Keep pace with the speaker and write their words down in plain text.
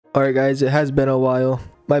Alright guys, it has been a while.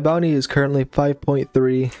 My bounty is currently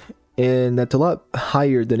 5.3 and that's a lot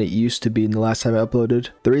higher than it used to be in the last time I uploaded.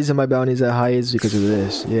 The reason my bounty is that high is because of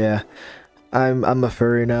this. Yeah, I'm a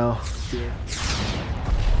furry now.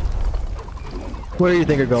 Where do you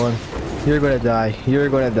think you're going? You're gonna die. You're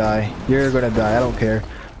gonna die. You're gonna die. I don't care.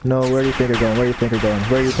 No, where do you think you're going? Where do you think you're going?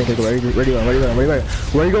 Where do you think you're going? Where are you going? Where are you going? Where are you going?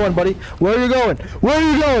 Where are you going, buddy? Where are you going? Where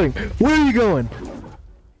are you going? Where are you going?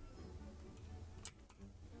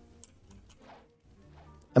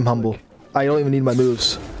 I'm humble. I don't even need my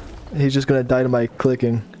moves. He's just gonna die to my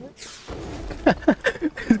clicking.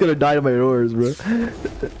 He's gonna die to my roars, bro.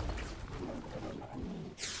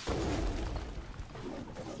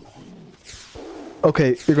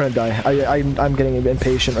 Okay, you're gonna die. I'm getting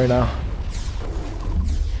impatient right now.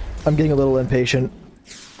 I'm getting a little impatient.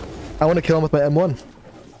 I want to kill him with my M1.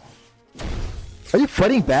 Are you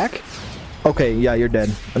fighting back? Okay, yeah, you're dead.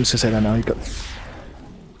 I'm just gonna say that now. You go.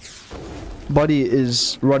 Buddy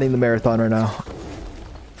is running the marathon right now.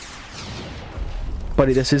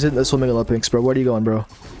 Buddy, this isn't the swimming Olympics, bro. Where are you going, bro?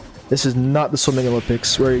 This is not the swimming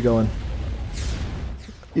Olympics. Where are you going?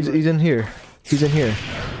 He's in here. He's in here.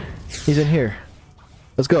 He's in here.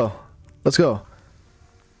 Let's go. Let's go.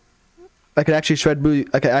 I could actually shred booty.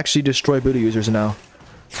 I could actually destroy booty users now.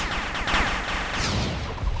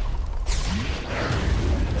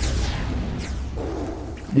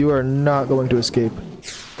 You are not going to escape.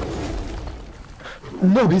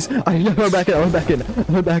 No, I went back in. I went back in.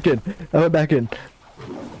 I went back in. I went back in.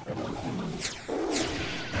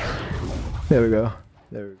 There we go.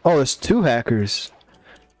 There we go. Oh, there's two hackers.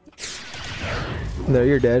 No,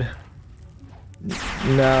 you're dead.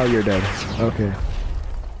 Now you're dead. Okay.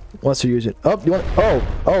 Once you use it. Oh, you want? Oh,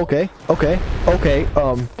 okay. Okay. Okay.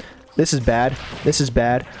 This is bad. This is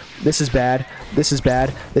bad. This is bad. This is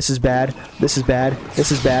bad. This is bad. This is bad.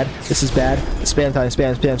 This is bad. This is bad. Spam time.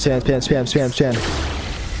 Spam. Spam. Spam. Spam. Spam. Spam. Spam.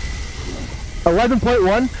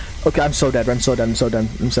 11.1. Okay, I'm so dead. I'm so dead. I'm so dead.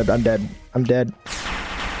 I'm so. I'm dead. I'm dead.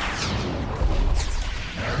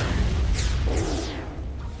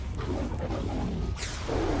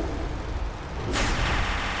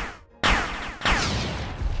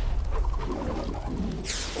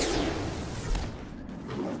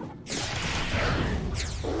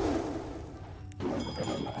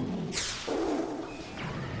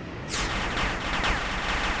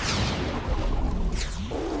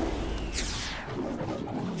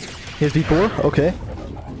 Here's V4. Okay.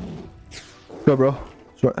 Go, bro.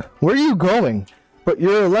 Where are you going? But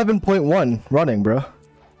you're 11.1 running, bro.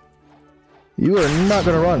 You are not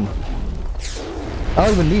gonna run. I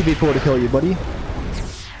don't even need V4 to kill you, buddy.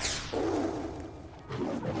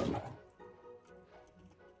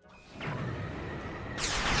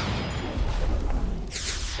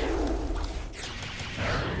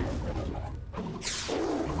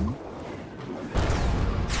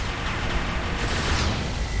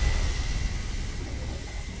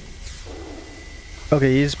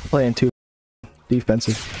 Okay, he's playing too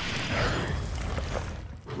defensive.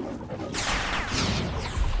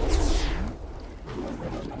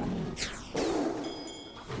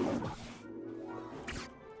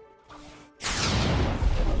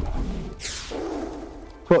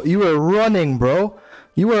 Bro, you were running, bro.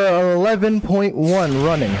 You were 11.1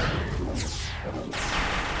 running.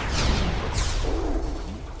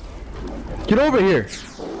 Get over here.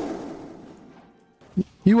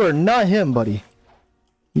 You are not him, buddy.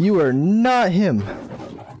 You are not him.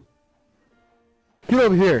 Get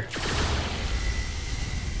over here.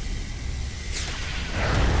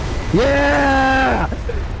 Yeah!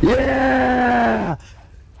 Yeah!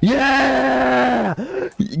 Yeah!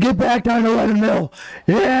 Get back down to 11 mil.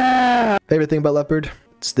 Yeah! Favorite thing about Leopard?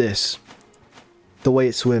 It's this. The way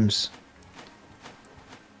it swims.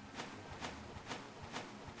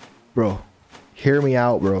 Bro, hear me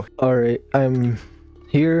out, bro. Alright, I'm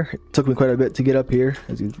here. It took me quite a bit to get up here,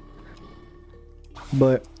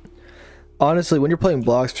 but honestly, when you're playing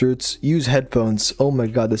Blox Fruits, use headphones. Oh my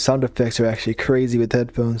god, the sound effects are actually crazy with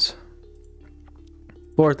headphones.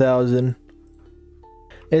 4,000.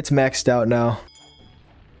 It's maxed out now.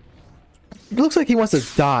 It looks like he wants to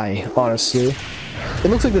die, honestly. It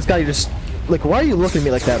looks like this guy just... Like, why are you looking at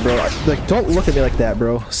me like that, bro? Like, don't look at me like that,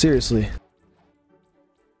 bro. Seriously.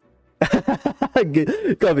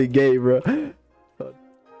 Gotta be gay, bro.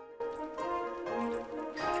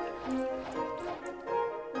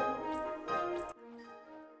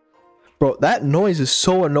 Bro, that noise is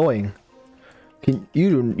so annoying.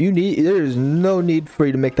 You need, there is no need for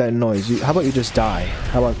you to make that noise. How about you just die?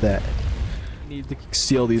 How about that? You need to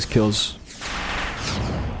steal these kills.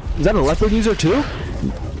 Is that a Leopard user too?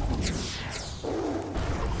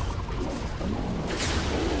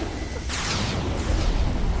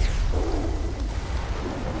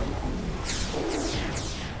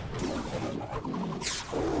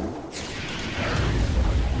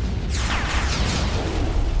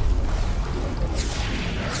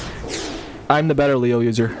 I'm the better Leo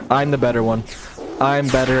user. I'm the better one. I'm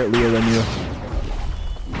better at Leo than you.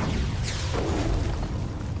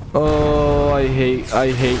 Oh, I hate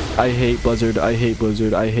Blizzard. I hate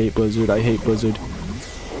Blizzard. I hate Blizzard. I hate Blizzard.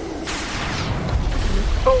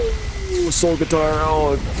 Oh, soul guitar.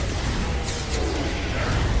 Oh.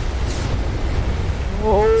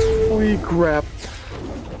 Holy crap.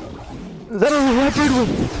 Is that a leopard with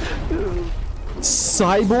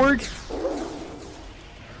cyborg?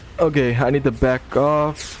 Okay, I need to back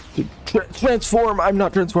off. Transform. I'm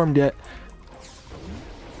not transformed yet.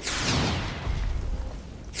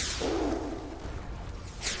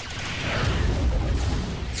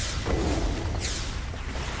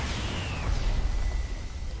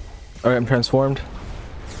 Alright, I'm transformed.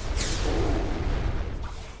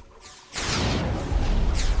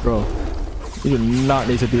 Bro, you do not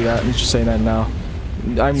need to do that. I'm just saying that now.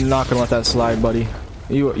 I'm not gonna let that slide, buddy.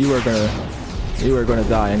 You are gonna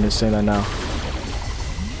die. I'm just saying that now.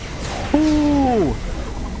 Ooh!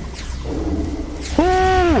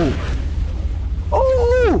 Ooh!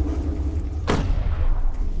 Oh!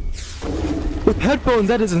 With headphones,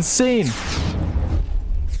 that is insane.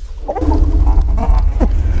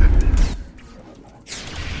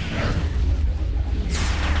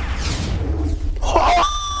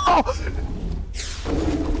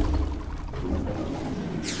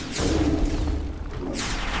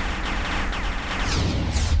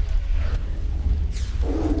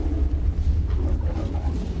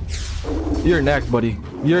 You're next, buddy.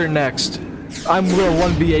 You're next. I'm gonna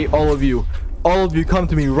 1v8 all of you. All of you come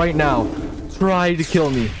to me right now. Try to kill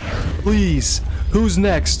me. Please. Who's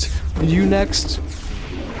next? You next?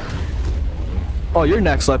 Oh, you're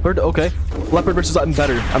next, Leopard. Okay. Leopard versus I'm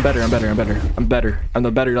better. I'm better. I'm better. I'm better. I'm better. I'm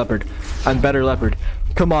the better Leopard. I'm better Leopard.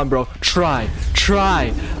 Come on, bro. Try.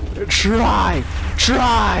 Try. Try.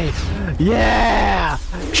 Try. Yeah.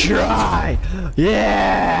 Try.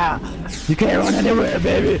 Yeah. You can't run anywhere,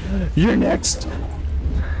 baby. You're next.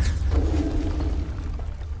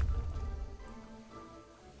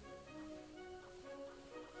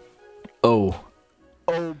 Oh.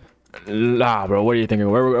 Oh. Nah, bro. What are you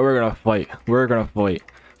thinking? We're gonna fight. We're gonna fight.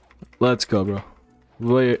 Let's go, bro.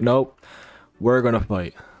 Wait, nope. We're gonna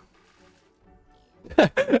fight.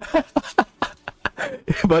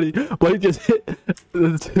 buddy just hit a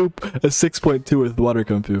 6.2 with water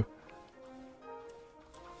kung fu.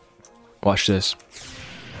 Watch this.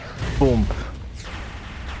 Boom.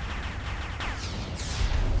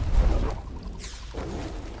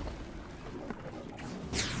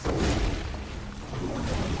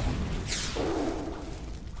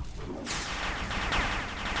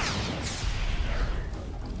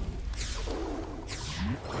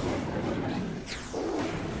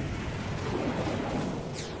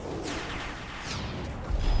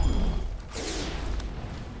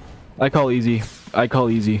 I call easy. I call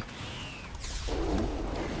easy.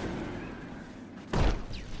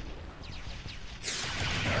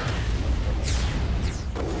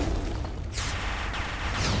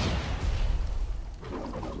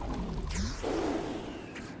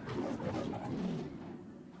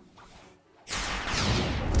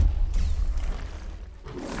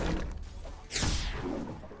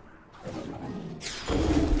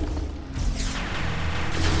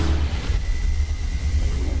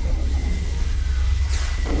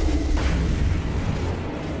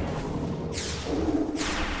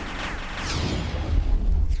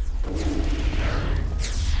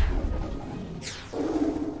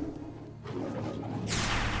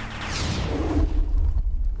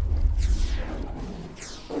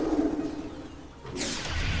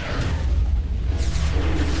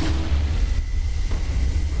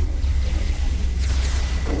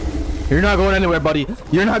 You're not going anywhere, buddy.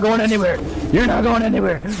 You're not going anywhere. You're not going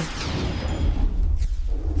anywhere.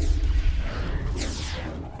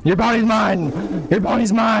 Your bounty's mine. Your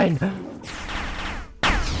bounty's mine.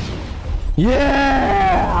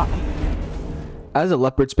 Yeah! As a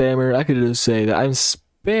leopard spammer, I could just say that I'm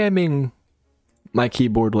spamming my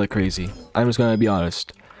keyboard like crazy. I'm just gonna be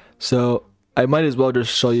honest. So I might as well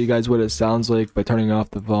just show you guys what it sounds like by turning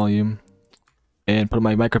off the volume and put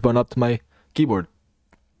my microphone up to my keyboard.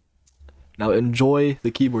 Now enjoy the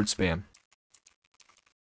keyboard spam.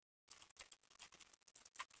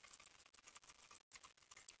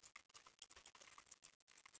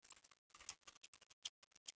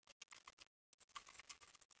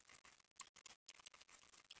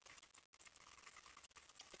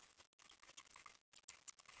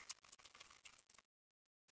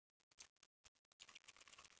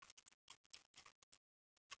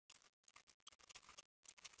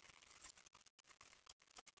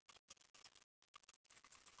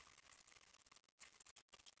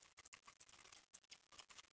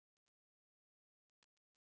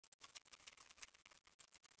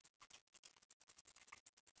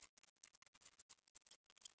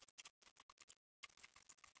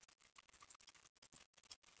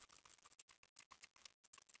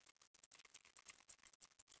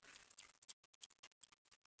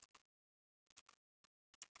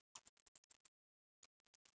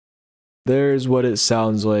 There's what it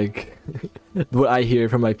sounds like. What I hear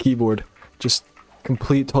from my keyboard. Just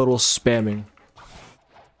complete total spamming.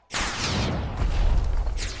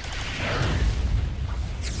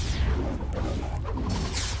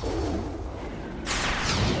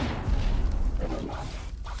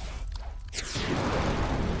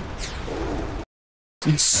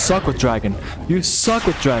 You suck with dragon. You suck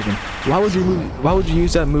with dragon. Why would you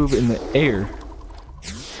use that move in the air?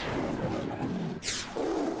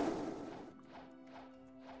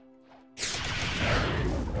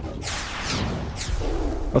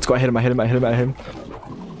 Let's go. I hit him. I hit him. I hit him. I hit him.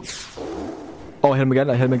 Oh, I hit him again.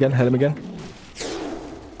 I hit him again. Hit him again.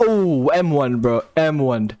 Oh, M1, bro.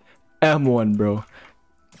 M1. M1, bro.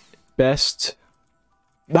 Best.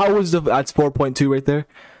 That's 4.2 right there.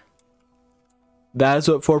 That's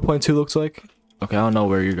what 4.2 looks like. Okay, I don't know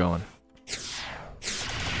where you're going.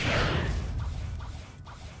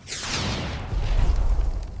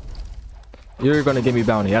 You're gonna give me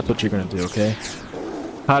bounty. That's what you're gonna do, okay?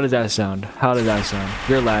 How does that sound? How does that sound?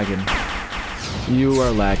 You're lagging. You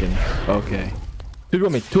are lagging. Okay.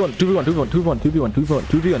 2v1 me. 2v1, 2v1, 2v1, 2v1, 2v1, 2v1,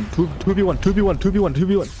 2v1, 2v1, 2v1,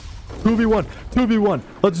 2v1, 2v1, 2v1.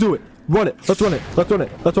 Let's do it. Run it. Let's run it. Let's run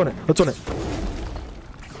it. Let's run it. Let's run it.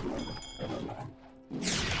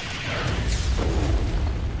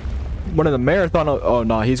 One of the marathon. Oh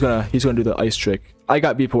no, he's gonna do the ice trick. I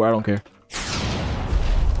got B4. I don't care.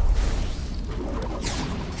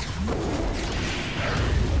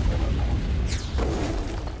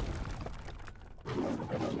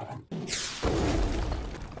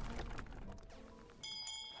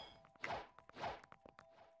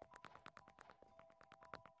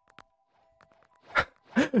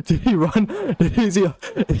 Did he run? He's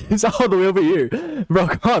all the way over here, bro.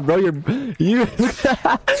 Come on, bro. You.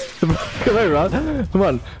 Come here, bro. Come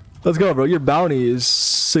on, let's go, bro. Your bounty is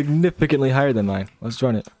significantly higher than mine. Let's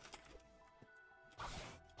run it.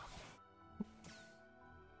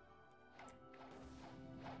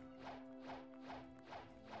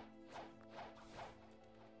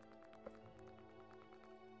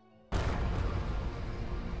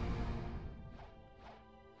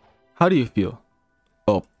 How do you feel?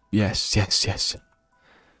 Oh, yes, yes, yes.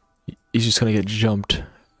 He's just gonna get jumped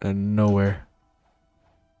and nowhere.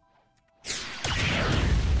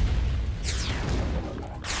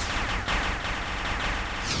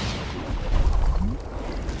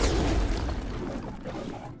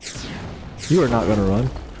 You are not gonna run.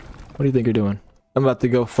 What do you think you're doing? I'm about to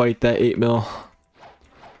go fight that 8 mil.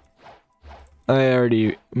 I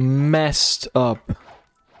already messed up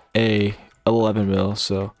a 11 mil,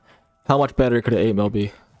 so how much better could an 8 mil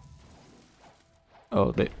be?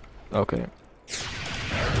 Oh, okay.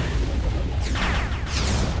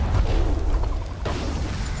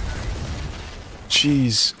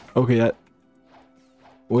 Jeez. Okay, that.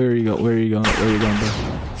 Where are you going? Where are you going? Where are you going, bro?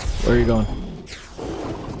 Where are you going?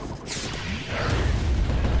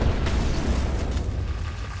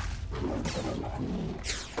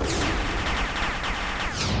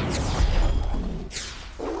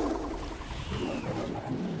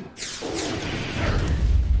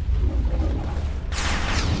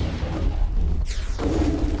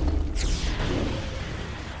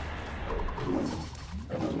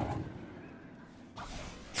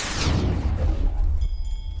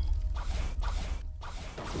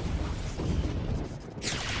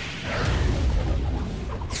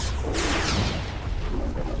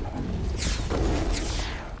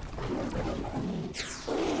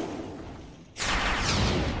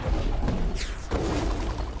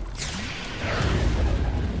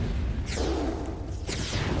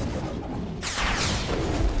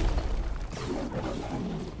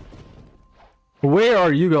 Where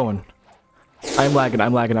are you going? I'm lagging.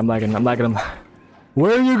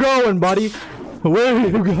 Where are you going, buddy? Where are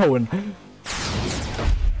you going?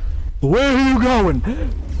 Where are you going?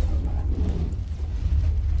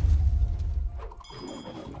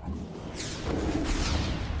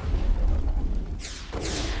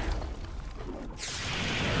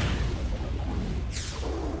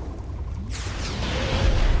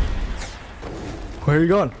 Where are you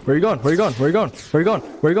going? Where are you going? Where are you going? Where are you going? Where are you going?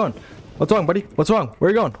 Where are you going? What's wrong, buddy? What's wrong? Where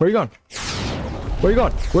are you going? Where are you going? Where are you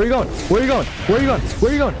going? Where are you going? Where are you going? Where are you going?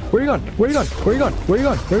 Where are you going? Where are you going? Where are you going? Where are you going? Where are you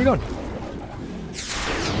going? Where are you going?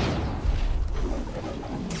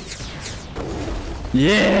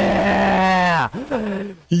 Yeah!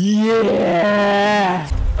 Yeah!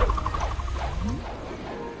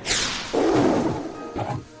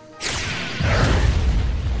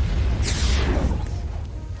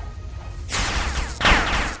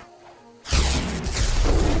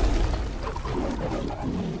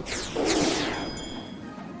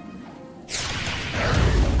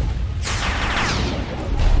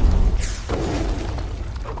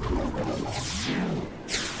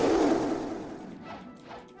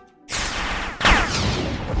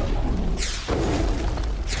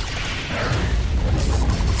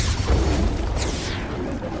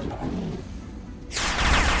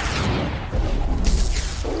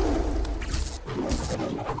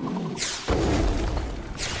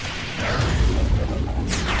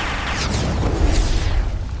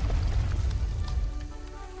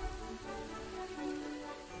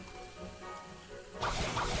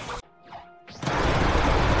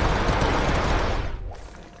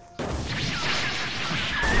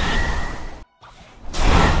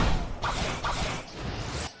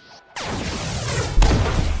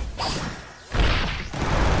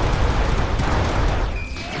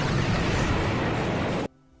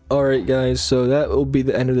 Alright guys, so that will be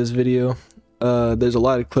the end of this video. There's a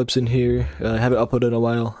lot of clips in here. I haven't uploaded in a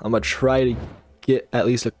while. I'm gonna try to get at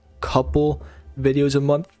least a couple videos a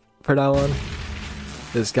month from now on.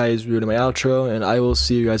 This guy is ruining my outro, and I will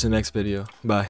see you guys in the next video. Bye.